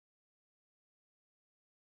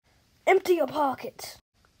Empty your pockets.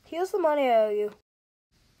 Here's the money I owe you.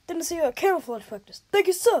 Didn't see you at camouflage practice. Thank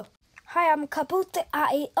you, sir. Hi, I'm Kapute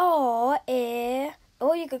Ai-O-E.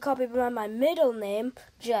 Or you could copy by my middle name,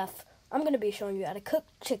 Jeff. I'm going to be showing you how to cook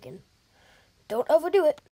chicken. Don't overdo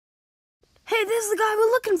it. Hey, this is the guy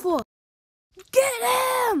we're looking for. Get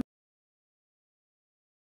him!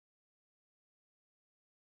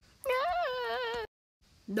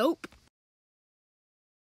 Nope.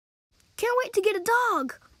 Can't wait to get a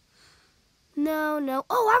dog. No.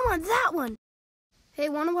 Oh, I want that one. Hey,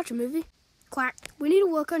 want to watch a movie? Quack. We need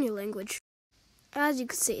to work on your language. As you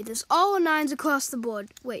can see, there's all 9s across the board.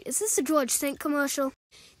 Wait, is this a George Sink commercial?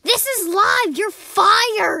 This is live! You're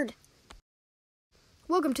fired!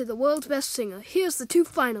 Welcome to the world's best singer. Here's the 2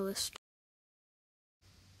 finalists.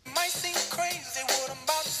 Might seem crazy what I'm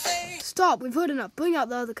about to say. Stop, we've heard enough. Bring out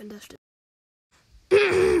the other contestant.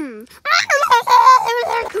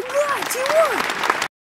 Congrats, you won!